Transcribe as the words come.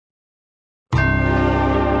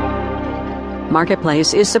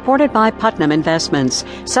Marketplace is supported by Putnam Investments,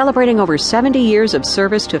 celebrating over 70 years of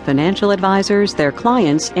service to financial advisors, their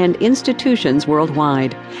clients, and institutions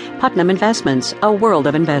worldwide. Putnam Investments, a world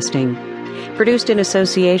of investing. Produced in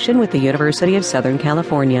association with the University of Southern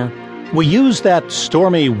California. We use that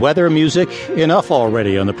stormy weather music enough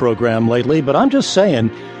already on the program lately, but I'm just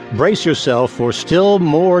saying, brace yourself for still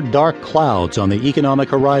more dark clouds on the economic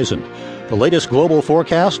horizon. The latest global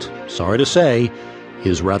forecast, sorry to say,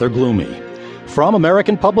 is rather gloomy. From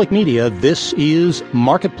American Public Media, this is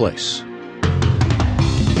Marketplace.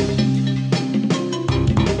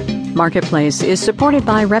 Marketplace is supported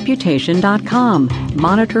by Reputation.com,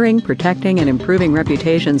 monitoring, protecting, and improving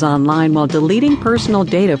reputations online while deleting personal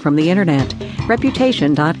data from the Internet.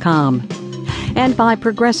 Reputation.com. And by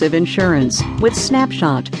Progressive Insurance, with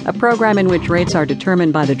Snapshot, a program in which rates are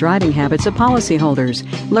determined by the driving habits of policyholders.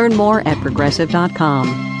 Learn more at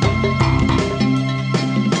Progressive.com.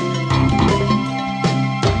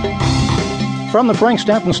 From the Frank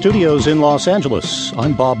Stanton Studios in Los Angeles,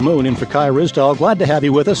 I'm Bob Moon in for Ryssdal. Glad to have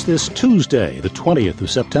you with us this Tuesday, the 20th of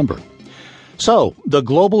September. So, the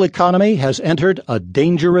global economy has entered a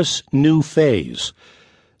dangerous new phase.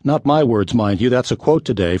 Not my words, mind you. That's a quote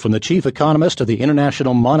today from the chief economist of the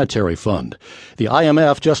International Monetary Fund. The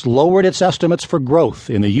IMF just lowered its estimates for growth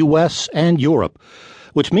in the U.S. and Europe,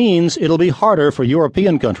 which means it'll be harder for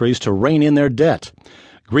European countries to rein in their debt.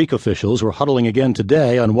 Greek officials were huddling again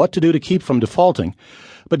today on what to do to keep from defaulting.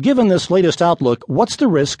 But given this latest outlook, what's the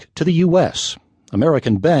risk to the U.S.?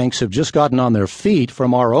 American banks have just gotten on their feet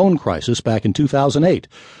from our own crisis back in 2008.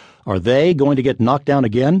 Are they going to get knocked down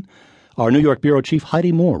again? Our New York Bureau Chief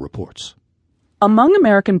Heidi Moore reports. Among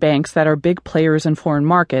American banks that are big players in foreign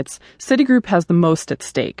markets, Citigroup has the most at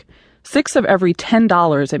stake. 6 of every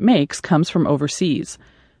 $10 it makes comes from overseas.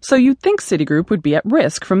 So you'd think Citigroup would be at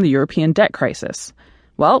risk from the European debt crisis.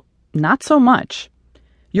 Well, not so much.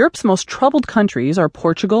 Europe's most troubled countries are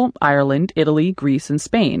Portugal, Ireland, Italy, Greece, and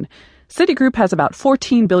Spain. Citigroup has about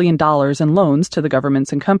 $14 billion in loans to the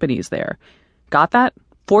governments and companies there. Got that?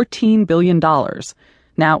 $14 billion.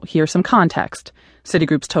 Now, here's some context.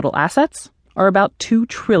 Citigroup's total assets are about $2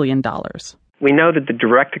 trillion. We know that the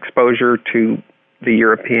direct exposure to the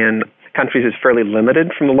European countries is fairly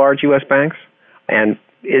limited from the large U.S. banks, and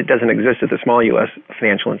it doesn't exist at the small U.S.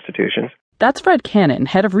 financial institutions. That's Fred Cannon,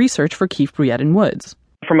 head of research for Keefe, Bruyette & Woods.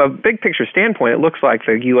 From a big picture standpoint, it looks like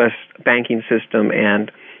the U.S. banking system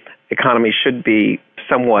and economy should be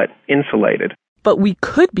somewhat insulated. But we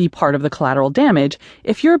could be part of the collateral damage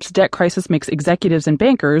if Europe's debt crisis makes executives and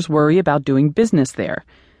bankers worry about doing business there.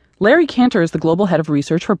 Larry Cantor is the global head of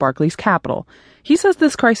research for Barclays Capital. He says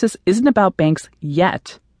this crisis isn't about banks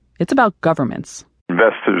yet. It's about governments.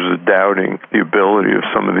 Investors are doubting the ability of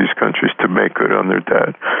some of these countries to make good on their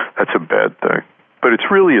debt. That's a bad thing. But it's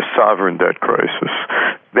really a sovereign debt crisis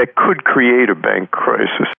that could create a bank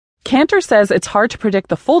crisis. Cantor says it's hard to predict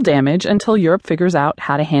the full damage until Europe figures out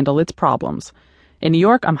how to handle its problems. In New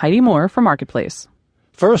York, I'm Heidi Moore for Marketplace.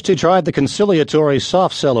 First, he tried the conciliatory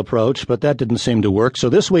soft sell approach, but that didn't seem to work. So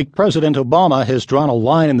this week, President Obama has drawn a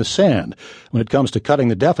line in the sand when it comes to cutting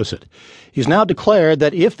the deficit. He's now declared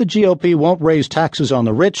that if the GOP won't raise taxes on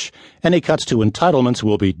the rich, any cuts to entitlements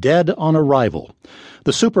will be dead on arrival.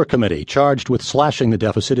 The super committee charged with slashing the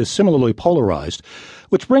deficit is similarly polarized,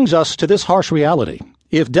 which brings us to this harsh reality.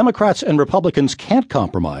 If Democrats and Republicans can't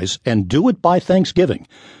compromise and do it by Thanksgiving,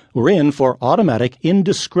 we're in for automatic,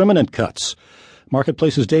 indiscriminate cuts.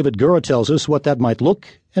 Marketplace's David Gura tells us what that might look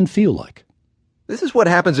and feel like. This is what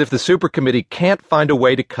happens if the supercommittee can't find a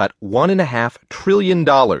way to cut $1.5 trillion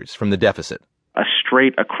from the deficit. A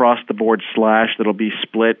straight across-the-board slash that'll be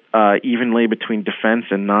split evenly between defense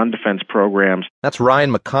and non-defense programs. That's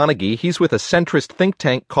Ryan McConaughey. He's with a centrist think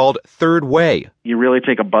tank called Third Way. You really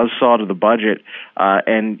take a buzzsaw to the budget,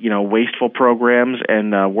 and wasteful programs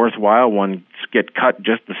and worthwhile ones get cut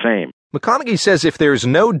just the same. McConaughey says if there's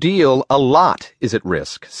no deal, a lot is at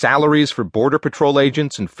risk. Salaries for Border Patrol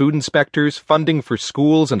agents and food inspectors, funding for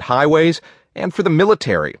schools and highways, and for the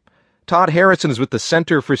military. Todd Harrison is with the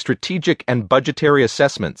Center for Strategic and Budgetary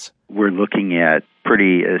Assessments. We're looking at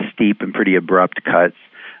pretty steep and pretty abrupt cuts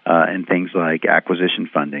in things like acquisition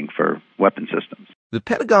funding for weapon systems. The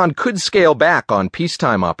Pentagon could scale back on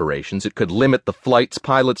peacetime operations. It could limit the flights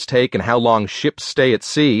pilots take and how long ships stay at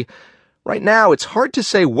sea. Right now, it's hard to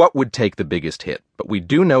say what would take the biggest hit, but we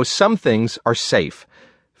do know some things are safe.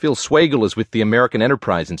 Phil Swagel is with the American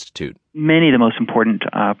Enterprise Institute. Many of the most important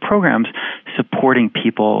programs supporting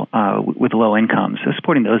people with low incomes, so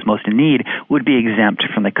supporting those most in need, would be exempt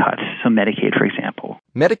from the cuts. So Medicaid, for example.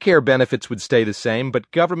 Medicare benefits would stay the same,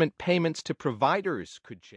 but government payments to providers could change.